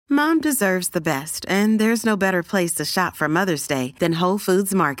Mom deserves the best, and there's no better place to shop for Mother's Day than Whole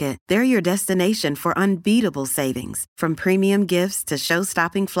Foods Market. They're your destination for unbeatable savings, from premium gifts to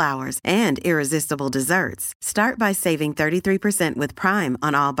show-stopping flowers and irresistible desserts. Start by saving 33% with Prime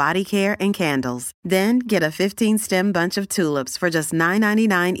on all body care and candles. Then get a 15-stem bunch of tulips for just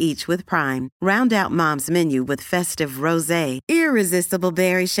 $9.99 each with Prime. Round out Mom's menu with festive rosé, irresistible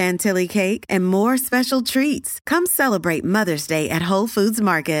berry chantilly cake, and more special treats. Come celebrate Mother's Day at Whole Foods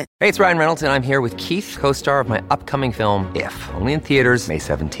Market. Hey, it's Ryan Reynolds, and I'm here with Keith, co-star of my upcoming film, If, only in theaters May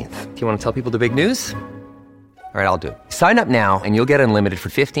 17th. Do you want to tell people the big news? All right, I'll do it. Sign up now and you'll get unlimited for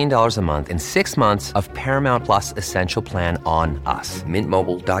 $15 a month and 6 months of Paramount Plus Essential Plan on us.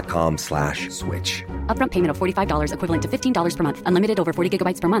 MintMobile.com/switch. Upfront payment of $45 equivalent to $15 per month. Unlimited over 40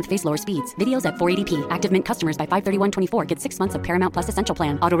 gigabytes per month. Face lower speeds. Videos at 480p. Active Mint customers by 531.24 get 6 months of Paramount Plus Essential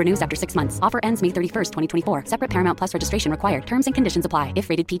Plan. Auto renews after 6 months. Offer ends May 31st, 2024. Separate Paramount Plus registration required. Terms and conditions apply if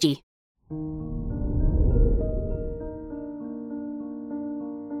rated PG.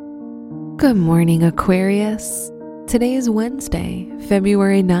 Good morning, Aquarius. Today is Wednesday,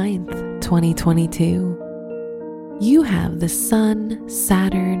 February 9th, 2022. You have the Sun,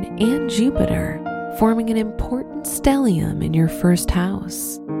 Saturn, and Jupiter forming an important stellium in your first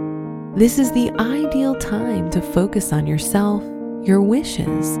house. This is the ideal time to focus on yourself, your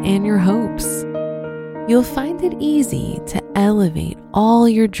wishes, and your hopes. You'll find it easy to elevate all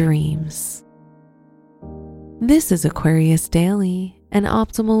your dreams. This is Aquarius Daily, an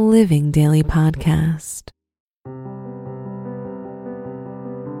Optimal Living Daily podcast.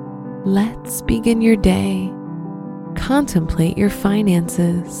 Let's begin your day. Contemplate your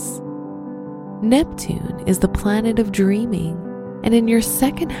finances. Neptune is the planet of dreaming, and in your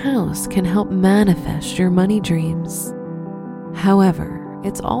second house can help manifest your money dreams. However,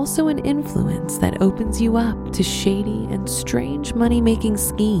 it's also an influence that opens you up to shady and strange money-making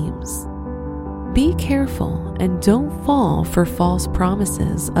schemes. Be careful and don't fall for false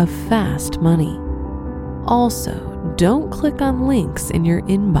promises of fast money. Also, don't click on links in your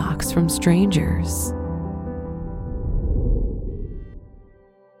inbox from strangers.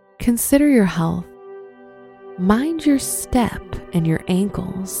 Consider your health. Mind your step and your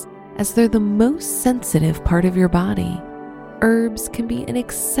ankles, as they're the most sensitive part of your body. Herbs can be an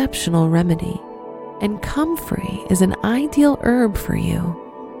exceptional remedy, and comfrey is an ideal herb for you.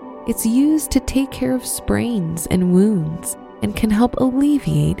 It's used to take care of sprains and wounds and can help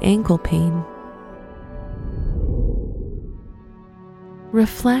alleviate ankle pain.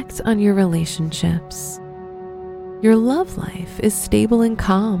 Reflect on your relationships. Your love life is stable and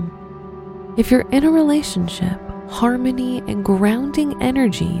calm. If you're in a relationship, harmony and grounding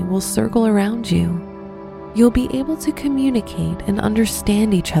energy will circle around you. You'll be able to communicate and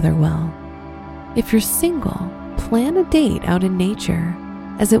understand each other well. If you're single, plan a date out in nature,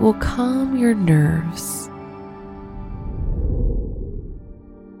 as it will calm your nerves.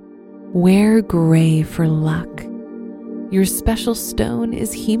 Wear gray for luck. Your special stone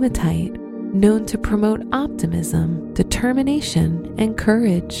is hematite, known to promote optimism, determination, and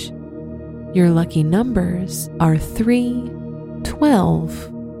courage. Your lucky numbers are 3,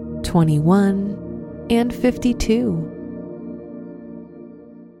 12, 21, and 52.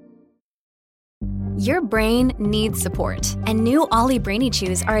 Your brain needs support, and new Ollie Brainy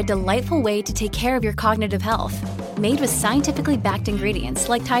Chews are a delightful way to take care of your cognitive health. Made with scientifically backed ingredients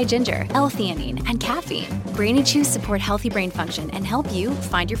like Thai ginger, L-theanine, and caffeine, Brainy Chews support healthy brain function and help you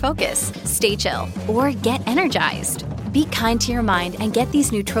find your focus, stay chill, or get energized. Be kind to your mind and get these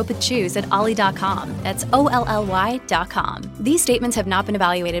nootropic chews at ollie.com. That's OLLY.com. These statements have not been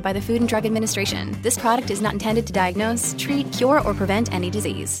evaluated by the Food and Drug Administration. This product is not intended to diagnose, treat, cure, or prevent any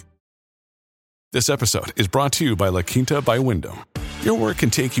disease. This episode is brought to you by La Quinta by Wyndham. Your work can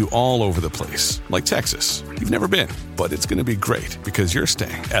take you all over the place, like Texas. You've never been, but it's going to be great because you're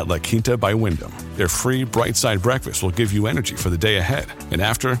staying at La Quinta by Wyndham. Their free Bright Side breakfast will give you energy for the day ahead. And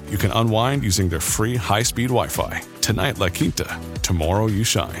after, you can unwind using their free high-speed Wi-Fi. Tonight, La Quinta. Tomorrow, you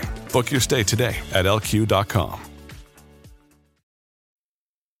shine. Book your stay today at LQ.com.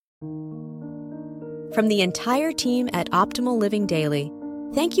 From the entire team at Optimal Living Daily,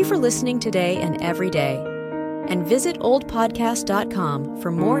 thank you for listening today and every day. And visit oldpodcast.com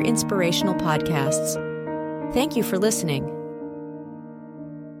for more inspirational podcasts. Thank you for listening.